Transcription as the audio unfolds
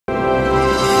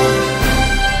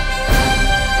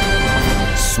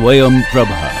Swayam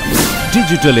Prabha.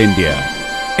 Digital India.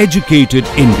 Educated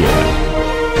India.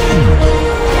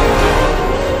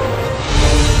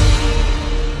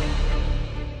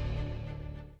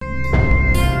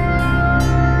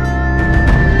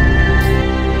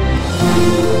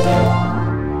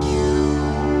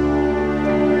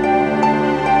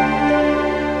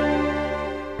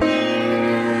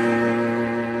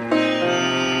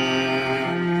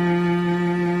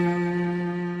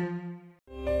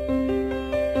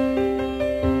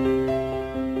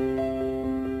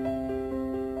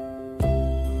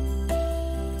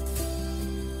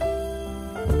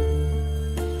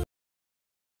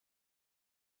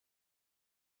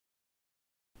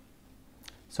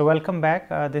 So, welcome back.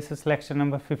 This is lecture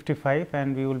number 55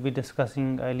 and we will be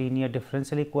discussing linear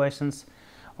differential equations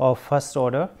of first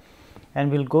order, and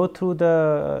we will go through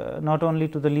the not only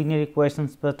to the linear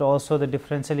equations, but also the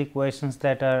differential equations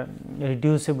that are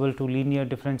reducible to linear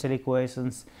differential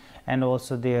equations and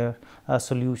also their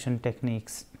solution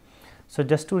techniques. So,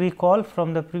 just to recall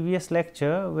from the previous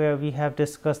lecture where we have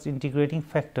discussed integrating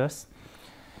factors.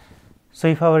 So,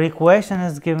 if our equation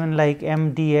is given like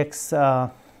m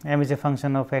dx, m is a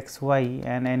function of x y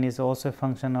and n is also a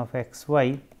function of x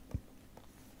y.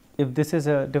 If this is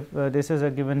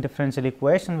a given differential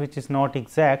equation which is not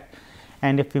exact,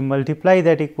 and if we multiply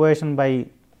that equation by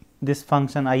this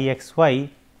function I x y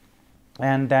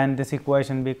and then this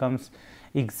equation becomes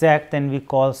exact, then we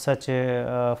call such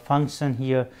a function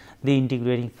here the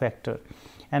integrating factor.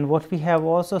 And what we have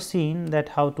also seen that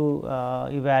how to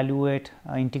evaluate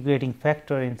integrating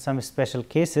factor in some special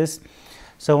cases.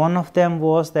 So, one of them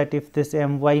was that if this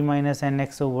m y minus n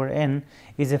x over n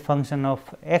is a function of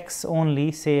x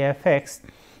only, say f x,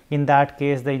 in that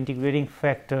case the integrating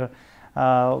factor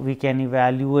we can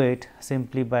evaluate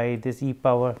simply by this e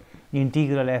power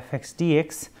integral f x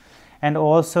dx, and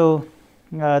also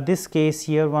this case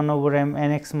here 1 over m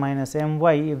n x minus m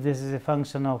y, if this is a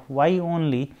function of y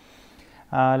only,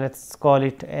 let us call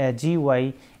it g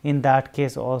y, in that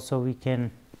case also we can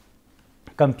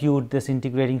compute this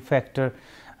integrating factor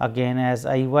again as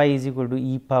I y is equal to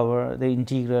e power the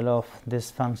integral of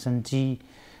this function g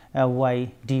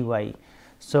y dy.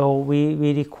 So,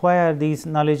 we require these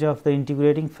knowledge of the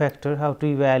integrating factor, how to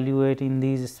evaluate in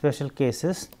these special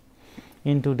cases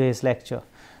in today's lecture.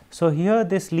 So, here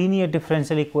this linear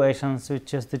differential equations,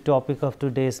 which is the topic of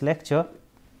today's lecture.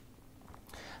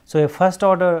 So, a first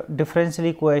order differential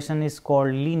equation is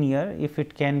called linear if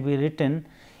it can be written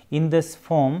in this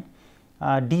form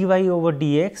dy over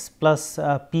dx plus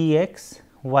px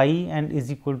y and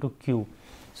is equal to q.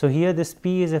 So, here this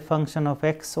p is a function of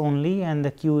x only and the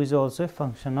q is also a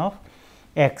function of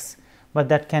x, but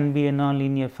that can be a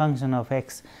nonlinear function of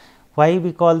x. Why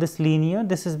we call this linear?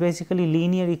 This is basically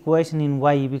linear equation in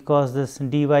y, because this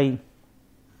dy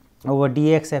over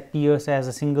dx appears as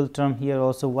a single term, here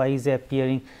also y is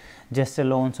appearing just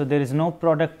alone. So, there is no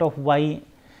product of y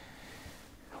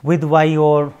with y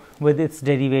or with its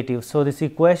derivative. So, this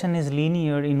equation is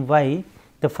linear in y.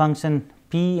 The function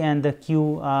p and the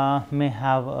q may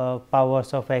have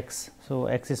powers of x, so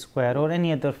x square or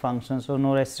any other function. So,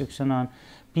 no restriction on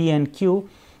p and q,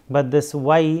 but this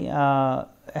y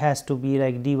has to be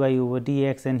like dy over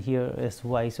dx and here is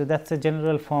y. So, that is a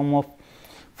general form of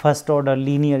first order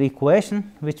linear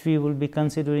equation which we will be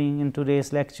considering in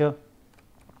today's lecture,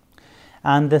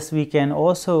 and this we can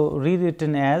also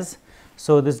rewritten as,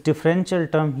 so this differential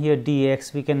term here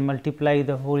dx, we can multiply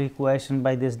the whole equation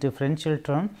by this differential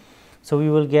term. So, we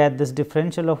will get this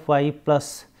differential of y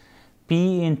plus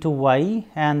p into y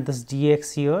and this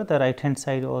dx here, the right hand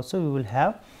side also we will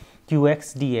have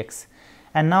qx dx.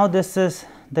 And now, this is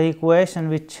the equation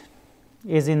which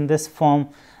is in this form,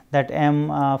 that m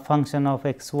function of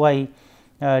x y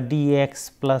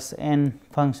dx plus n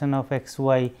function of x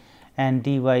y and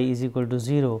dy is equal to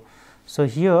 0. So,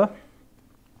 here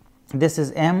this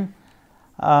is m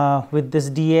with this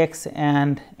dx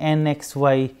and n x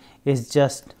y is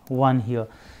just 1 here,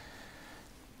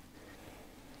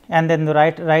 and then the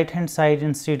right hand side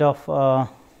instead of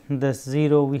this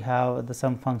 0 we have the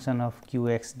some function of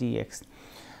qx dx.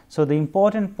 So, the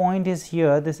important point is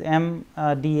here this m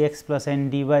dx plus n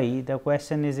dy, the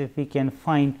question is if we can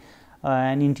find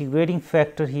an integrating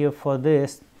factor here for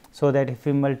this, so that if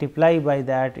we multiply by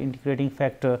that integrating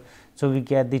factor, so we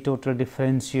get the total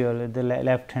differential at the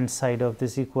left hand side of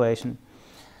this equation.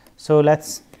 So, let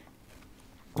us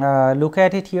look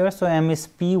at it here. So, m is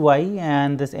p y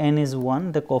and this n is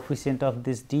 1, the coefficient of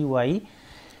this dy,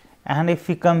 and if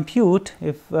we compute,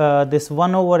 if this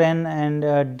 1 over n and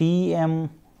dm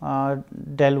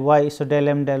del y, so del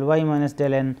m del y minus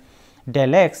del n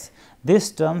del x,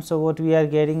 this term. So, what we are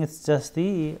getting is just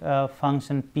the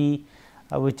function p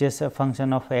which is a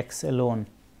function of x alone.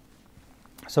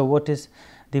 So, what is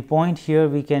the point here?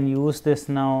 We can use this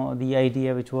now, the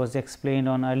idea which was explained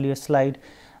on earlier slide.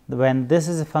 When this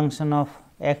is a function of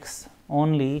x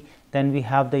only, then we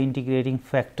have the integrating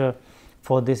factor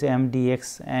for this m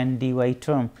dx and dy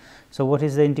term. So, what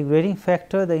is the integrating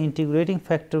factor? The integrating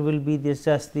factor will be this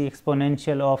just the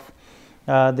exponential of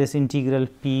this integral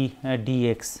p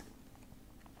dx.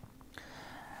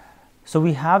 So,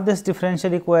 we have this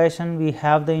differential equation, we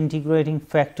have the integrating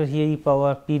factor here e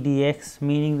power p dx,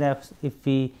 meaning that if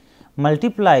we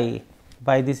multiply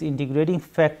by this integrating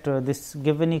factor this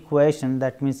given equation,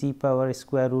 that means e power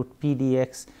square root p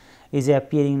dx is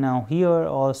appearing now here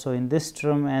also in this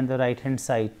term and the right hand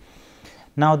side.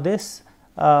 Now, this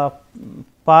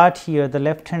part here, the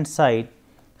left hand side,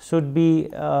 should be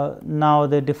now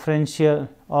the differential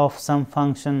of some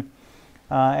function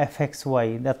f x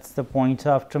y. That is the point.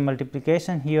 So, after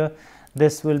multiplication here,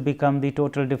 this will become the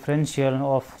total differential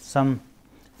of some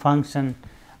function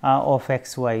of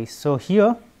x y. So,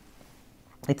 here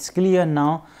it is clear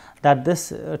now that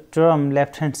this term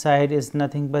left hand side is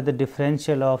nothing but the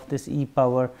differential of this e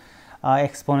power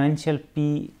exponential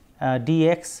p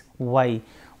dx y.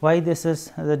 Why this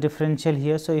is the differential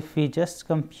here? So, if we just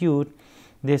compute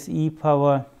this e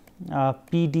power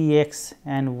p dx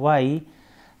and y,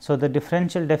 so the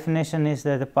differential definition is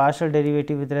that the partial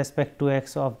derivative with respect to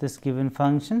x of this given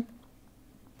function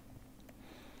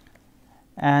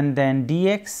and then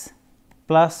dx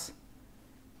plus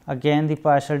again the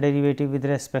partial derivative with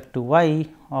respect to y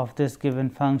of this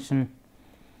given function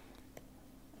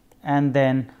and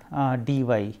then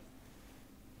dy.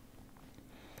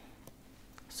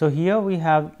 So, here we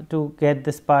have to get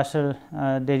this partial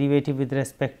derivative with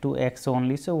respect to x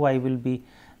only. So, y will be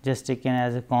just taken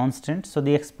as a constant. So,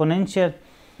 the exponential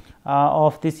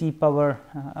of this e power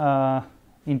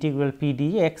integral p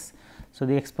dx. So,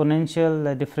 the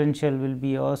exponential differential will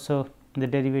be also the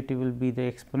derivative will be the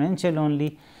exponential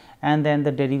only, and then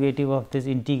the derivative of this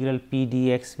integral p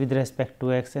dx with respect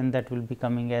to x, and that will be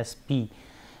coming as p.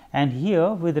 And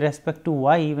here with respect to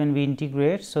y, when we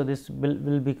integrate, so this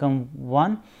will become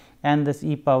 1 and this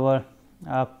e power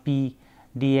p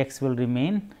dx will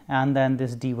remain, and then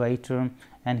this dy term,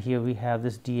 and here we have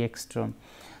this dx term.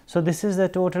 So, this is the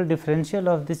total differential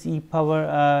of this e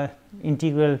power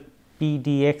integral p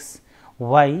dx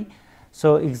y.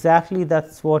 So, exactly that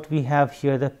is what we have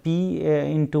here, the p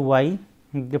into y,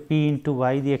 the p into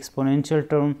y, the exponential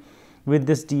term with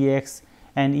this dx,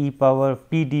 and e power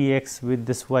p dx with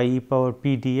this y, e power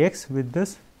p dx with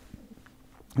this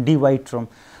dy term.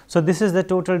 So, this is the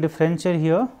total differential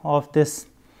here of this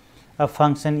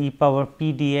function e power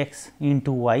p dx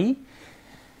into y,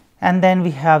 and then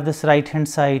we have this right hand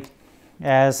side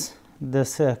as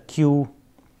this q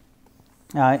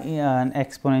an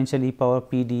exponential e power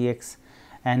p dx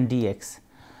and dx.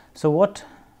 So, what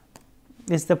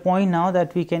is the point now?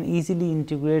 That we can easily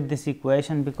integrate this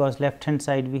equation, because left hand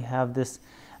side we have this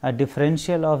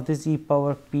differential of this e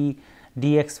power p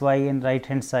dx y, and right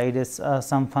hand side is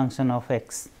some function of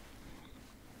x.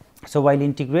 So, while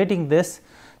integrating this,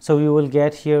 so we will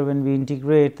get here, when we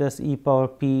integrate this e power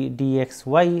p dx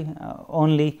y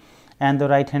only, and the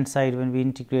right hand side when we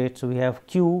integrate, so we have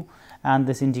q and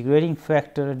this integrating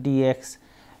factor dx,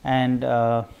 and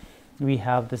we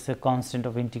have this constant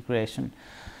of integration.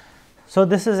 So,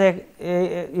 this is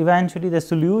eventually the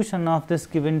solution of this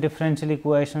given differential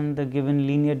equation, the given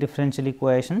linear differential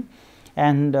equation,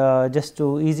 and just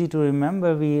to easy to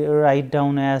remember, we write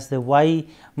down as the y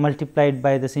multiplied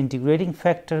by this integrating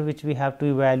factor, which we have to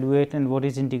evaluate. And what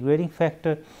is integrating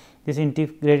factor? This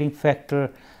integrating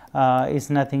factor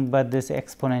is nothing but this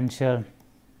exponential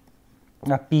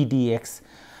p dx.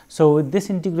 So, with this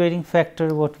integrating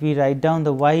factor, what we write down,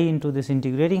 the y into this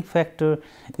integrating factor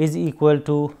is equal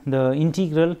to the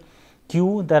integral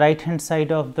q, the right hand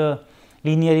side of the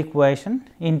linear equation,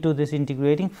 into this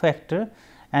integrating factor,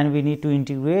 and we need to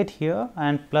integrate here,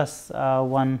 and plus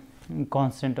one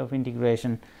constant of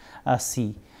integration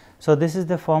c. So, this is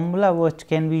the formula which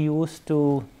can be used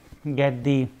to get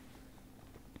the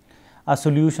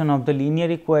solution of the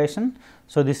linear equation.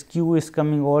 So, this q is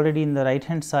coming already in the right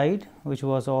hand side, which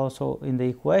was also in the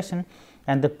equation,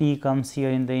 and the p comes here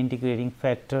in the integrating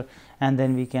factor, and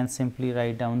then we can simply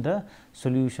write down the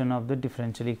solution of the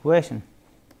differential equation.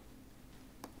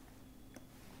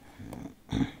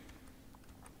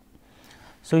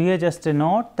 So, here just a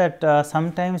note that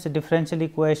sometimes the differential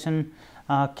equation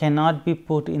cannot be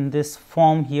put in this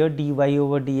form here, dy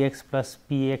over dx plus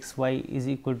pxy is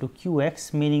equal to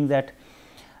qx, meaning that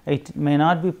it may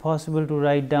not be possible to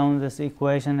write down this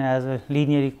equation as a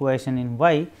linear equation in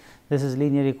y. This is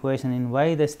linear equation in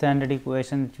y, the standard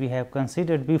equation which we have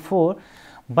considered before,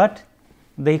 but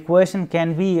the equation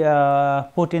can be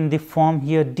put in the form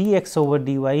here dx over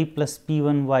dy plus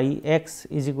p1 y x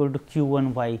is equal to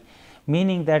q1 y,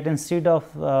 meaning that instead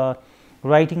of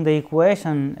writing the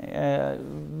equation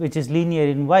which is linear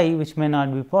in y, which may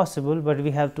not be possible, but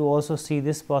we have to also see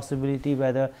this possibility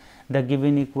whether the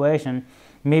given equation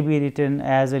may be written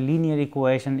as a linear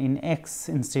equation in x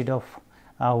instead of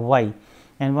y.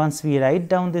 And once we write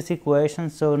down this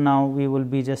equation, so now we will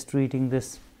be just treating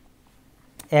this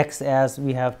x as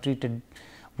we have treated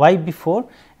y before,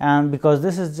 and because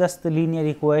this is just the linear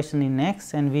equation in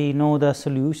x and we know the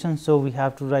solution. So, we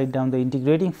have to write down the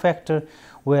integrating factor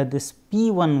where this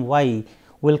p1 y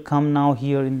will come now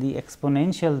here in the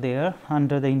exponential there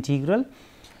under the integral,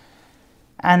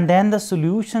 and then the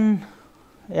solution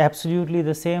absolutely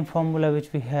the same formula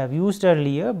which we have used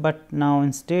earlier, but now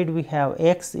instead we have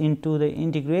x into the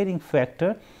integrating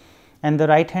factor, and the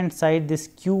right hand side this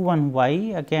q1 y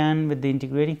again with the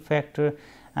integrating factor,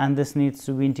 and this needs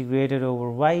to be integrated over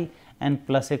y and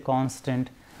plus a constant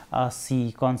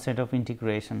c, constant of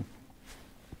integration.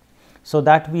 So,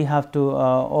 that we have to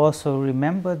also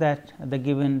remember that the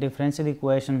given differential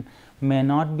equation may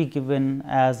not be given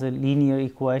as a linear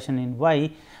equation in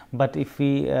y, but if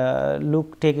we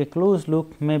take a close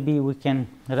look, maybe we can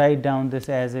write down this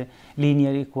as a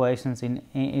linear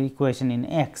equation in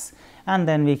x, and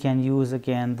then we can use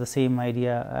again the same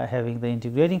idea having the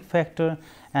integrating factor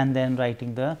and then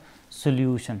writing the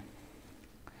solution.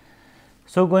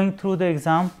 So, going through the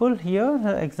example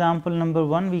here, example number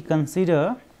 1, we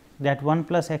consider that 1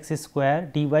 plus x square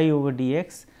dy over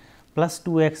dx plus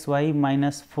 2 x y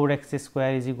minus 4 x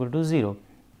square is equal to 0.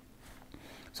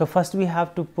 So, first we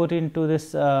have to put into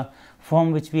this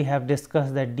form which we have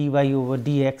discussed, that dy over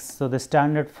dx. So, the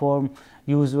standard form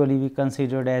usually we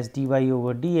considered as dy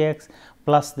over dx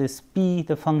plus this p,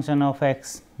 the function of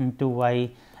x, into y,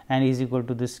 and is equal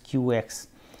to this q x.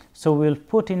 So, we will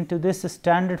put into this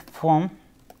standard form,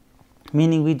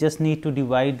 meaning we just need to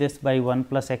divide this by 1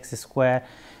 plus x square,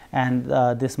 and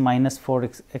this minus 4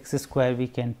 x square we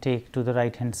can take to the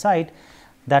right hand side.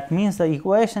 That means, the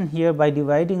equation here by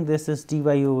dividing this is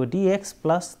dy over dx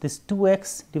plus this 2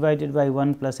 x divided by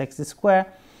 1 plus x square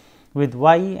with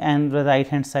y, and the right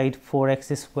hand side 4 x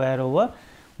square over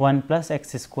 1 plus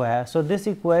x square. So, this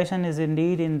equation is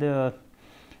indeed in the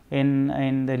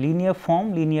linear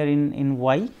form, linear in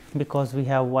y, because we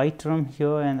have y term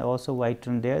here and also y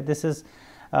term there. This is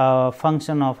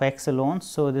function of x alone.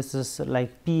 So, this is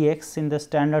like p x in the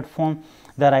standard form,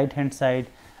 the right hand side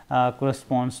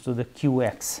corresponds to the q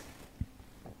x.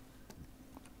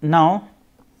 Now,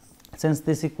 since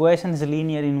this equation is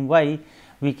linear in y,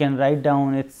 we can write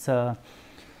down its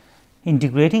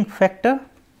integrating factor.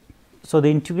 So, the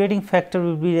integrating factor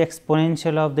will be the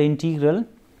exponential of the integral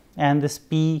and this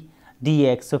p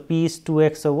dx. So, p is 2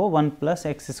 x over 1 plus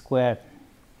x square.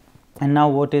 And now,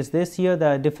 what is this here?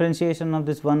 The differentiation of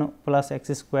this 1 plus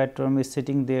x square term is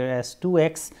sitting there as 2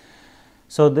 x.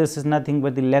 So, this is nothing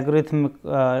but the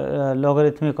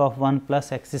logarithmic of 1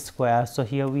 plus x square. So,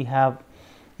 here we have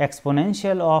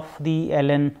exponential of the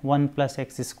ln 1 plus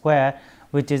x square,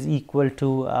 which is equal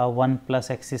to 1 plus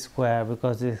x square,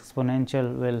 because the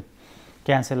exponential will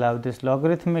cancel out this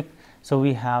logarithmic. So,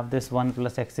 we have this 1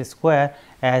 plus x square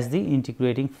as the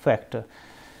integrating factor.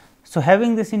 So,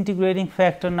 having this integrating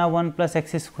factor, now 1 plus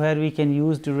x square, we can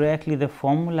use directly the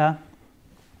formula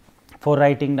for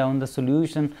writing down the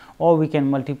solution, or we can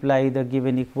multiply the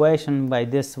given equation by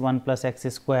this 1 plus x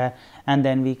square, and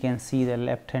then we can see the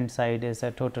left hand side is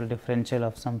a total differential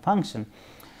of some function.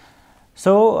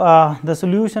 So, the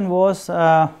solution was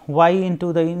y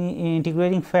into the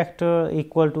integrating factor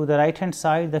equal to the right hand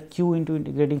side, the q into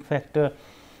integrating factor,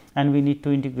 and we need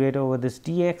to integrate over this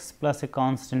dx plus a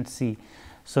constant c.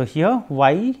 So, here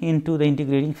y into the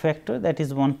integrating factor, that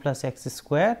is 1 plus x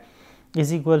square,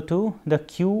 is equal to the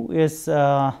q is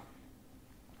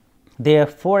there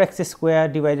 4 x square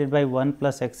divided by 1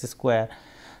 plus x square.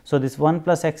 So, this 1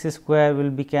 plus x square will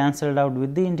be cancelled out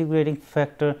with the integrating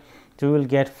factor. So, we will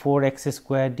get 4 x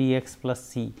square dx plus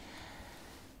c.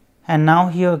 And now,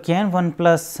 here again 1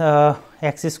 plus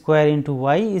x square into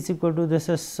y is equal to, this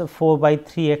is 4 by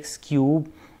 3 x cube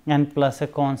and plus a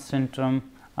constant term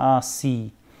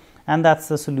c, and that is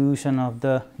the solution of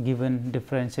the given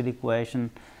differential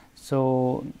equation.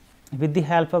 So, with the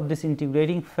help of this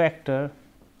integrating factor,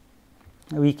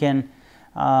 we can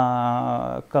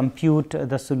compute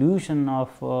the solution of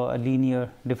a linear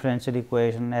differential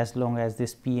equation as long as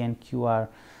this p and q are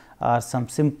are some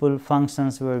simple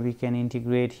functions where we can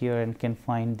integrate here and can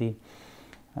find the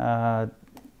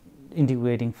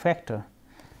integrating factor.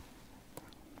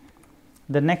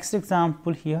 The next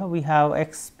example here we have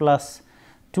x plus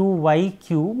 2y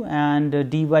cube and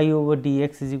dy over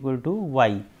dx is equal to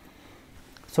y.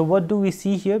 So, what do we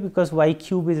see here, because y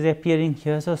cube is appearing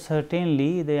here. So,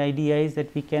 certainly the idea is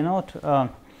that we cannot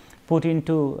put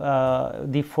into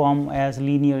the form as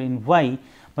linear in y,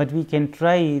 but we can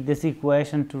try this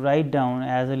equation to write down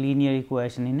as a linear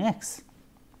equation in x.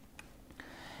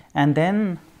 And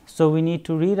then, so we need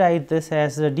to rewrite this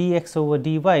as the dx over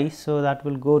dy. So, that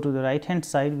will go to the right hand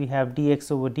side, we have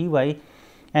dx over dy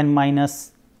and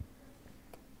minus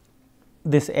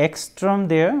this x term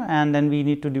there, and then we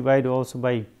need to divide also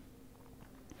by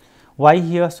y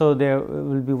here. So, there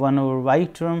will be 1 over y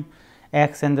term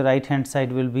x and the right hand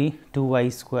side will be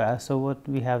 2y square. So, what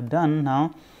we have done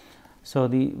now, so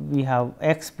we have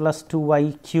x plus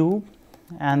 2y cube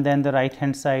and then the right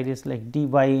hand side is like dy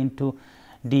into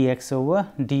dx over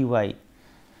dy.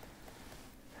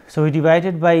 So, we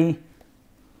divided by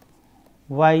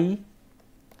y.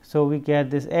 So, we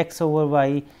get this x over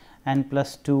y and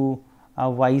plus 2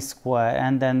 y square,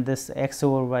 and then this x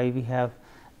over y we have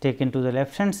taken to the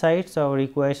left hand side. So, our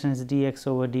equation is dx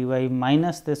over dy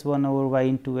minus this 1 over y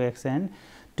into x and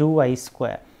 2 y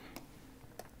square.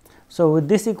 So, with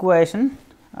this equation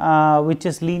which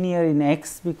is linear in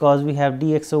x, because we have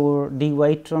dx over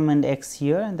dy term and x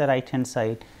here and the right hand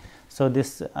side. So,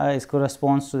 this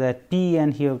corresponds to that p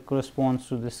and here corresponds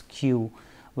to this q,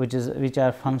 which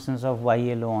are functions of y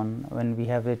alone when we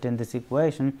have written this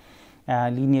equation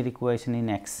linear equation in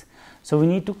x. So, we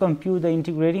need to compute the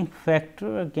integrating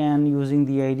factor again using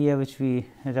the idea which we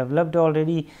developed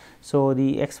already. So,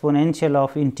 the exponential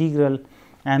of integral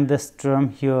and this term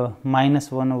here minus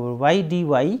 1 over y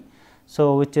dy.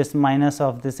 So, which is minus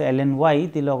of this ln y,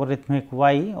 the logarithmic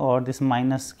y, or this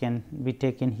minus can be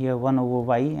taken here 1 over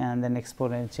y and then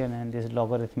exponential and this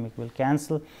logarithmic will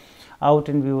cancel out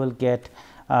and we will get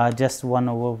just 1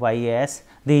 over y as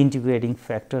the integrating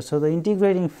factor. So, the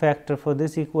integrating factor for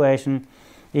this equation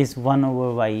is 1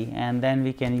 over y, and then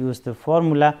we can use the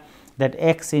formula that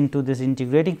x into this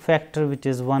integrating factor which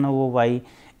is 1 over y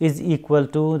is equal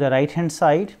to the right hand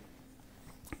side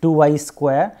 2y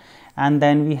square, and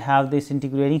then we have this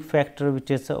integrating factor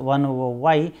which is 1 over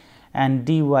y and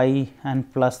dy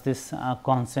and plus this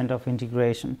constant of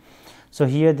integration. So,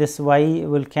 here this y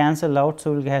will cancel out.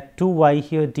 So, we will get 2 y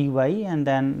here dy and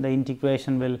then the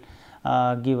integration will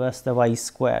give us the y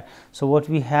square. So, what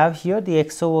we have here, the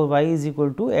x over y is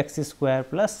equal to x square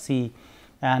plus c,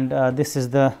 and this is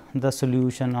the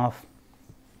solution of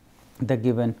the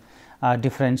given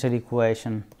differential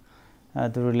equation,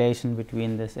 the relation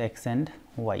between this x and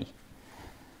y.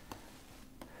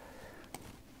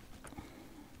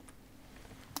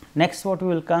 Next, what we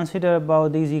will consider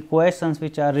about these equations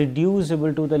which are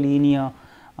reducible to the linear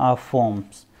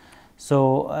forms.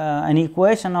 So, an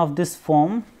equation of this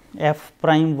form f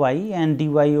prime y and dy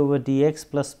over dx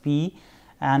plus p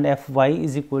and f y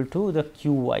is equal to the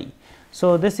q y.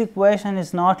 So, this equation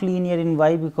is not linear in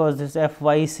y because this f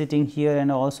y is sitting here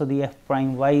and also the f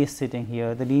prime y is sitting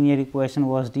here. The linear equation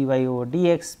was dy over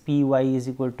dx p y is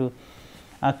equal to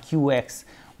q x.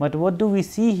 But what do we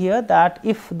see here, that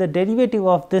if the derivative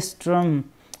of this term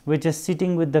which is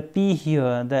sitting with the p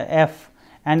here, the f,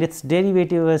 and its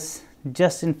derivative is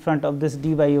just in front of this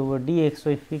dy over dx.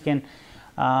 So, if we can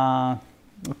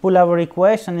pull our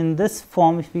equation in this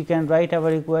form, if we can write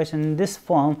our equation in this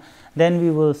form, then we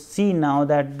will see now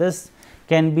that this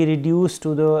can be reduced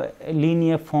to the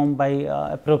linear form by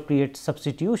appropriate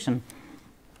substitution.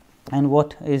 And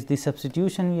what is the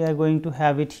substitution? We are going to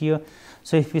have it here.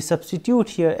 So, if we substitute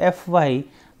here f y,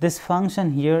 this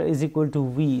function here is equal to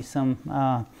v, some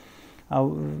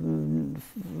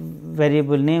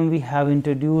variable name we have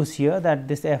introduced here, that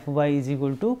this f y is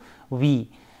equal to v.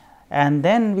 And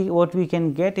then what we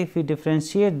can get if we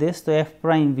differentiate this, so f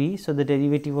prime v, so the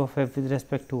derivative of f with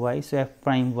respect to y, so f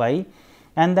prime y,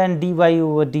 and then dy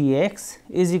over dx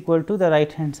is equal to the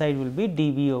right hand side will be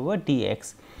dv over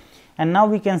dx. And now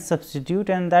we can substitute,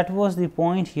 and that was the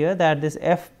point here, that this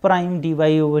f prime dy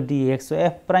over dx. So,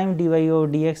 f prime dy over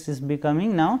dx is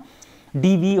becoming now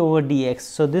dv over dx.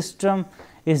 So, this term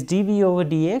is dv over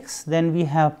dx, then we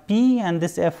have p and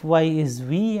this f y is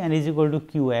v and is equal to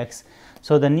q x.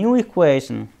 So, the new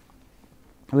equation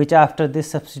which after this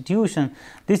substitution,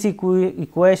 this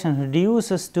equation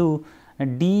reduces to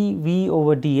dv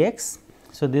over dx.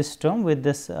 So, this term with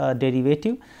this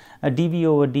derivative dv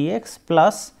over dx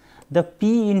plus the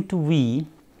p into v.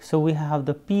 So, we have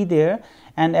the p there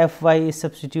and f y is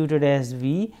substituted as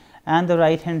v and the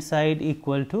right hand side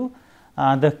equal to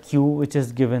the q which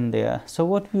is given there. So,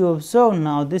 what we observe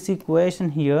now, this equation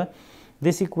here,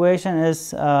 this equation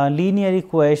is linear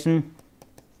equation,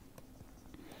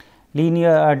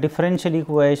 linear differential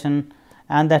equation,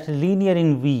 and that is linear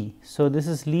in V. So, this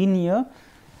is linear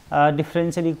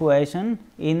differential equation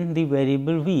in the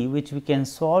variable V, which we can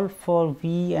solve for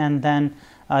V, and then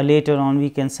later on we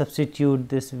can substitute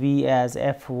this V as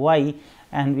f y,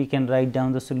 and we can write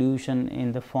down the solution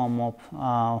in the form of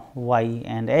y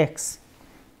and x.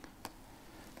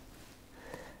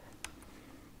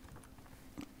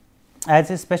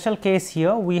 As a special case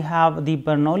here, we have the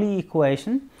Bernoulli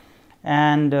equation,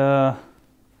 and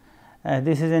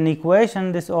this is an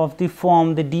equation this of the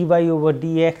form the dy over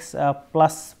dx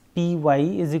plus py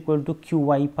is equal to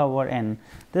qy power n.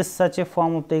 This such a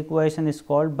form of the equation is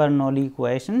called Bernoulli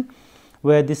equation,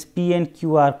 where this p and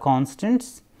q are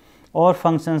constants or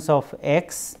functions of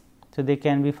x. So, they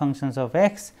can be functions of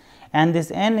x, and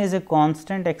this n is a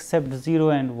constant except 0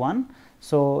 and 1.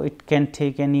 So, it can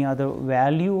take any other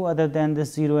value other than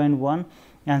this 0 and 1,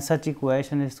 and such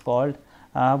equation is called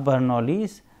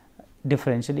Bernoulli's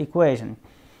differential equation.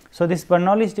 So, this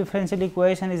Bernoulli's differential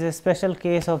equation is a special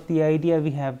case of the idea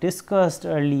we have discussed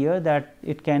earlier, that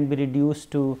it can be reduced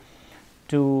to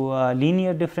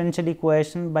linear differential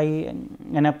equation by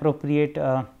an appropriate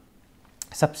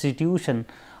substitution.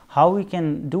 How we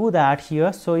can do that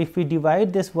here? So, if we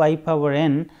divide this y power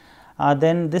n,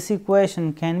 then this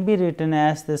equation can be written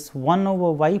as this 1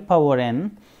 over y power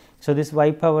n. So, this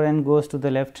y power n goes to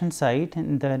the left hand side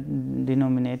in the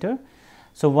denominator.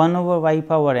 So, 1 over y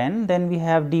power n, then we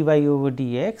have dy over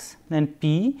dx, then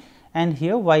p, and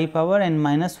here y power n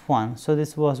minus 1. So,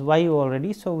 this was y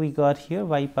already. So, we got here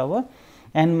y power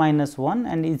n minus 1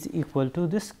 and is equal to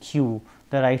this q,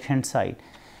 the right hand side.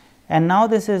 And now,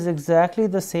 this is exactly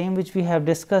the same which we have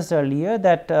discussed earlier,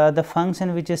 that the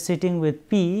function which is sitting with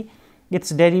p, its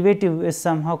derivative is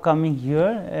somehow coming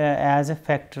here as a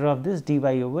factor of this dy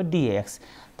over dx.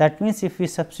 That means, if we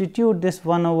substitute this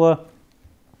 1 over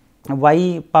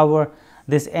y power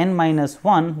this n minus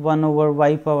 1, 1 over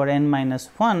y power n minus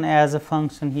 1 as a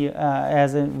function here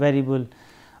as a variable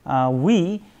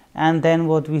v, and then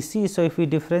what we see. So, if we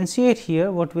differentiate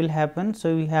here, what will happen?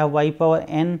 So, we have y power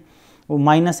n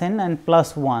minus n and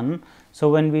plus 1. So,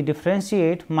 when we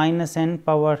differentiate minus n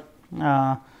power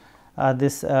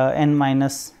this n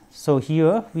minus, so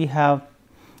here we have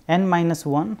n minus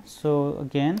 1. So,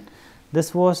 again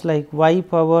this was like y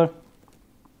power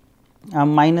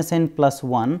minus n plus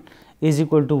 1 is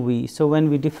equal to v. So, when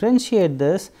we differentiate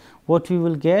this, what we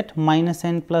will get? Minus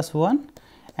n plus 1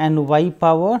 and y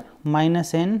power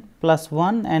minus n plus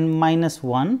 1 and minus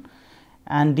 1,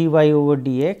 and dy over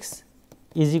dx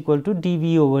is equal to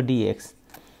dv over dx.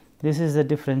 This is the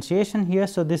differentiation here.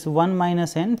 So, this 1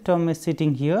 minus n term is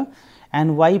sitting here,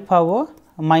 and y power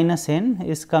minus n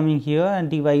is coming here,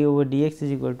 and dy over dx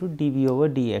is equal to dv over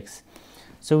dx.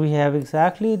 So, we have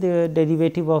exactly the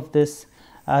derivative of this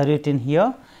written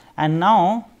here, and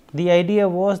now the idea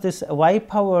was this y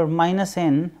power minus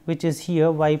n, which is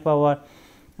here y power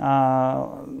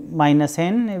minus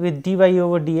n with dy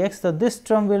over dx. So, this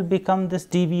term will become this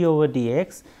dv over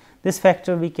dx. This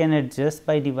factor we can adjust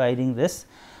by dividing this.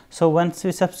 So, once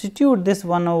we substitute this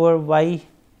 1 over y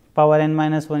power n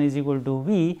minus 1 is equal to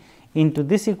v into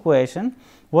this equation,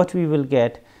 what we will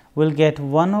get? We will get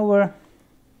 1 over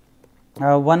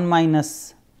 1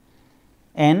 minus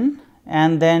n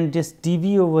and then just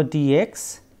dv over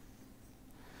dx.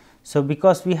 So,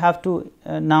 because we have to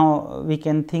now we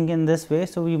can think in this way.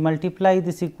 So, we multiply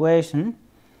this equation,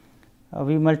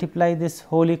 we multiply this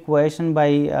whole equation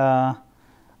by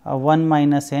 1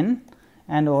 minus n,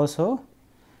 and also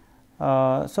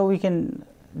so we can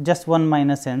just 1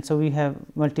 minus n. So, we have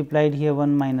multiplied here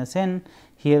 1 minus n,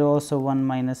 here also 1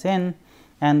 minus n,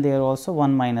 and there also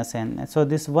 1 minus n. So,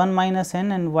 this 1 minus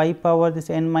n and y power this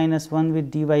n minus 1 with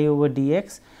dy over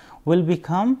dx will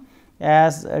become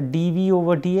as dv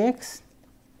over dx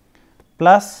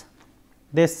plus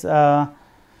this 1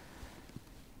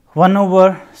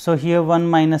 over. So, here 1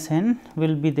 minus n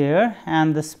will be there,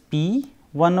 and this p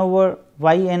 1 over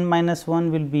y n minus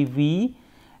 1 will be v,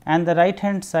 and the right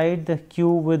hand side the q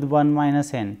with 1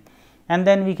 minus n, and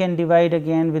then we can divide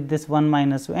again with this 1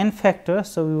 minus n factor.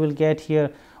 So, we will get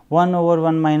here 1 over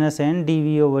 1 minus n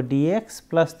dv over dx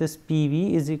plus this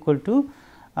pv is equal to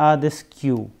this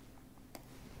q,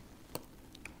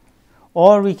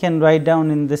 or we can write down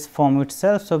in this form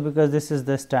itself. So, because this is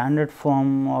the standard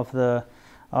form of the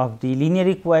linear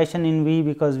equation in V,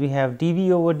 because we have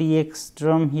dv over dx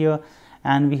term here,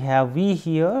 and we have v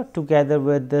here together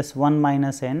with this 1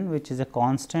 minus n, which is a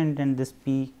constant, and this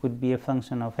p could be a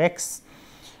function of x,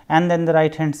 and then the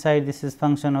right hand side this is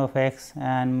function of x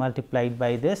and multiplied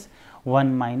by this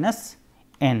 1 minus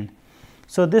n.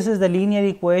 So, this is the linear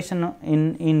equation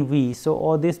in V. So,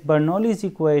 or this Bernoulli's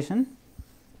equation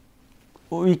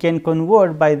we can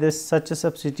convert by this such a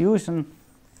substitution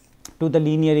to the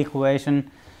linear equation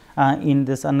in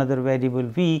this another variable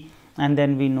V, and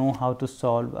then we know how to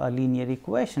solve a linear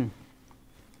equation.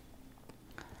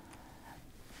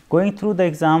 Going through the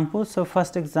examples. So,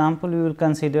 first example we will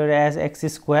consider as x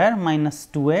square minus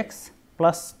 2 x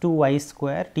plus 2 y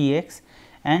square dx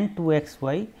and 2 x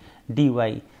y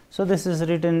dy. So, this is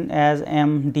written as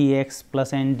m dx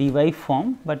plus n dy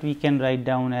form, but we can write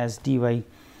down as dy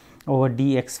over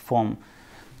dx form.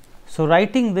 So,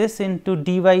 writing this into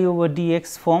dy over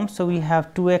dx form. So, we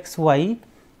have 2 x y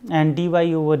and dy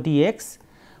over dx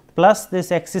plus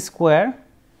this x square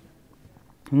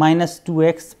minus 2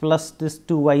 x plus this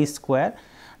 2 y square,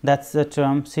 that is the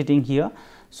term sitting here.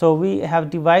 So, we have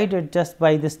divided just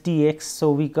by this dx.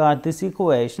 So, we got this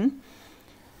equation,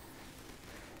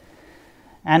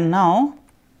 and now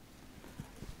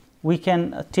we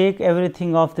can take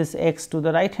everything of this x to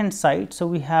the right hand side. So,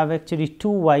 we have actually 2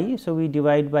 y. So, we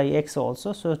divide by x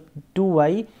also. So, 2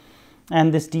 y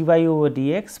and this dy over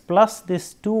dx plus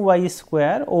this 2 y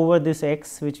square over this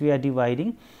x which we are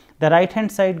dividing. The right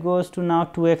hand side goes to now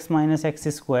 2 x minus x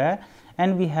square,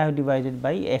 and we have divided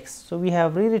by x. So, we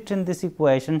have rewritten this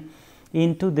equation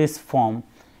into this form.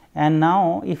 And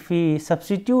now, if we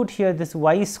substitute here this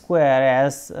y square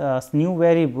as a new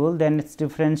variable, then its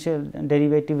differential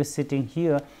derivative is sitting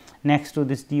here next to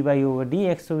this dy over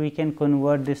dx. So, we can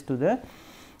convert this to the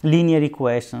linear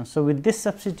equation. So, with this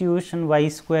substitution y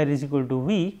square is equal to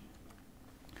v,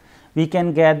 we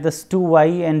can get this 2 y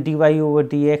and dy over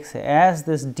dx as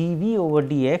this dv over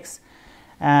dx,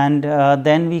 and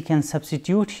then we can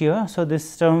substitute here. So,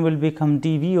 this term will become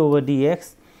dv over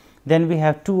dx. Then we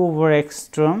have 2 over x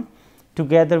term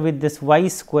together with this y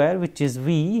square which is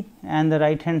v, and the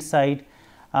right hand side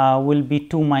will be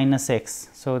 2 minus x.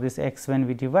 So, this x when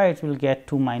we divide we will get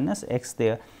 2 minus x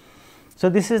there. So,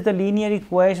 this is the linear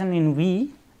equation in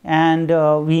V, and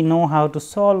we know how to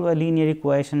solve a linear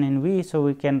equation in V. So,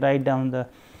 we can write down the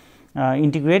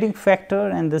integrating factor,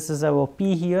 and this is our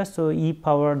p here. So, e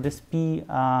power this p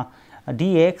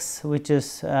dx, which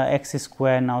is x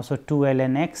square now. So, 2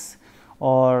 ln x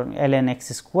or ln x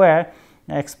square,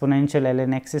 exponential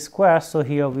ln x square. So,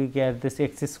 here we get this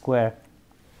x square.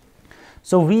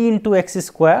 So, v into x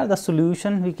square, the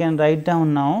solution we can write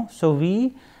down now. So,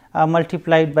 v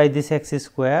multiplied by this x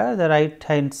square, the right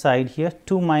hand side here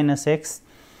 2 minus x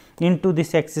into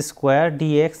this x square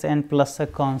dx and plus a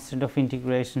constant of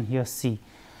integration here c.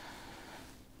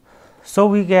 So,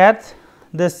 we get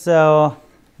this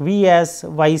v as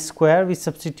y square, we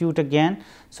substitute again.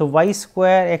 So, y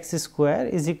square x square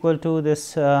is equal to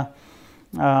this 2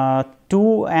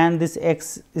 and this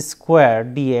x square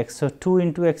dx. So, 2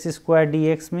 into x square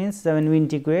dx means that when we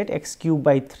integrate x cube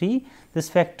by 3, this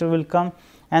factor will come,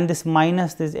 and this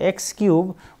minus this x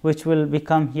cube which will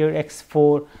become here x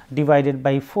 4 divided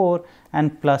by 4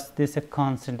 and plus this a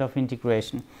constant of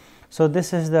integration. So,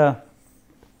 this is the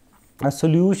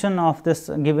solution of this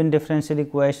given differential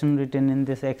equation written in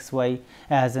this x y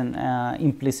as an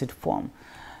implicit form.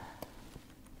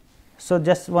 So,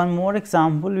 just one more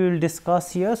example we will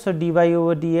discuss here. So, dy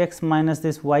over dx minus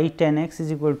this y tan x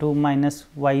is equal to minus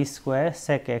y square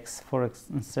sec x, for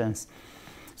instance.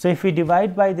 So, if we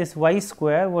divide by this y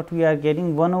square, what we are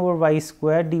getting 1 over y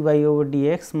square dy over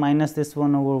dx minus this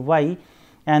 1 over y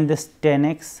and this tan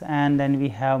x, and then we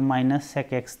have minus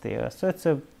sec x there. So, it is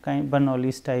a kind of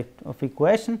Bernoulli's type of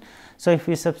equation. So, if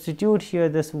we substitute here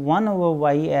this 1 over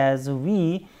y as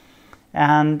v,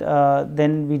 and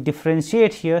then we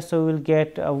differentiate here. So, we will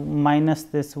get minus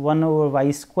this 1 over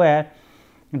y square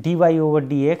dy over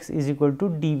dx is equal to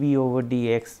dv over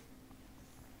dx.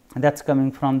 That is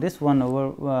coming from this 1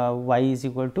 over y is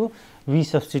equal to v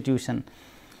substitution.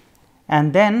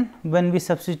 And then when we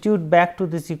substitute back to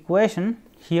this equation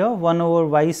here 1 over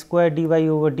y square dy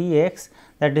over dx,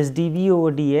 that is dv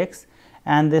over dx,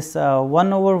 and this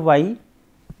 1 over y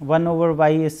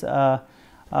is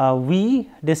v,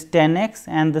 this tan x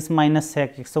and this minus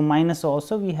sec x. So, minus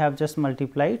also we have just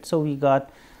multiplied. So, we got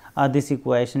this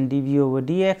equation dv over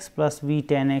dx plus v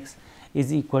tan x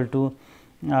is equal to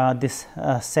this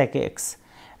sec x.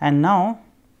 And now,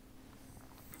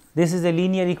 this is a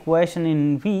linear equation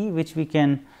in V which we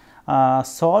can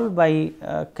solve by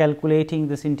calculating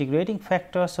this integrating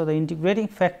factor. So, the integrating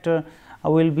factor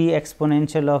will be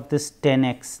exponential of this tan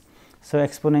x. So,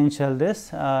 exponential this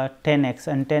 10x,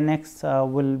 and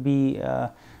 10x will be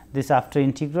this after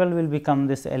integral will become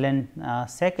this ln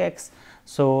sec x.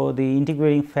 So, the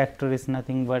integrating factor is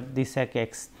nothing but the sec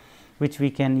x, which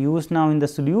we can use now in the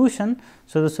solution.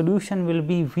 So, the solution will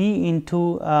be v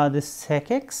into this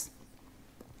sec x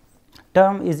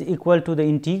term is equal to the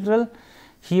integral.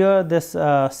 Here this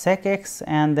sec x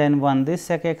and then 1 this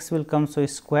sec x will come, so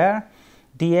square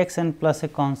dx and plus a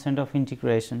constant of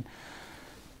integration.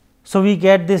 So, we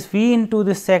get this v into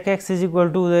this sec x is equal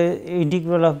to the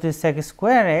integral of this sec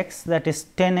square x, that is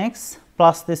 10x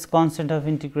plus this constant of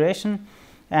integration,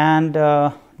 and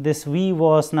this v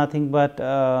was nothing but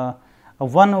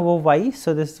 1 over y.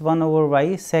 So, this 1 over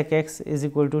y sec x is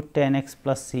equal to 10x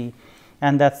plus c,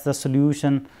 and that is the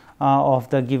solution of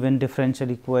the given differential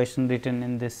equation written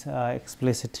in this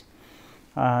implicit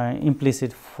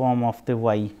form of the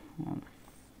y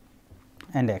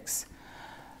and x.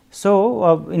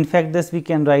 So, in fact, this we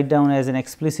can write down as an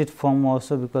explicit form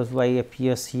also, because y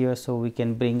appears here. So, we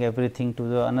can bring everything to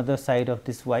the another side of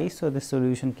this y. So, this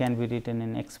solution can be written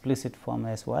in explicit form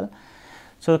as well.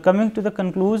 So, coming to the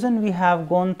conclusion, we have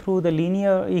gone through the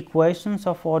linear equations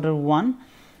of order 1,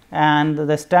 and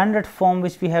the standard form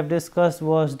which we have discussed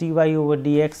was dy over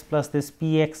dx plus this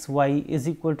pxy is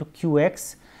equal to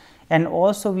qx, and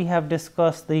also we have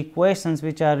discussed the equations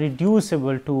which are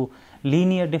reducible to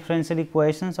linear differential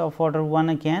equations of order 1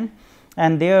 again,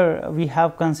 and there we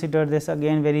have considered this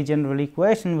again very general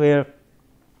equation where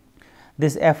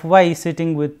this f y is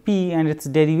sitting with p and its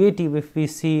derivative, if we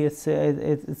see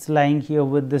it's lying here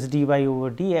with this dy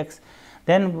over dx,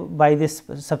 then by this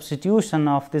substitution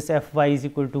of this f y is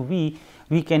equal to v,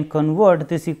 we can convert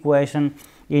this equation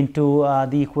into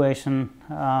the equation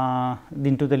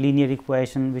into the linear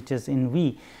equation which is in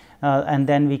v, and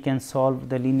then we can solve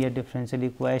the linear differential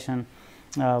equation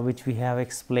which we have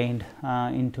explained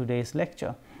in today's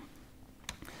lecture.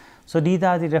 So, these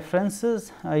are the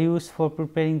references used for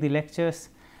preparing the lectures,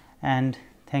 and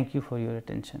thank you for your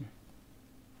attention.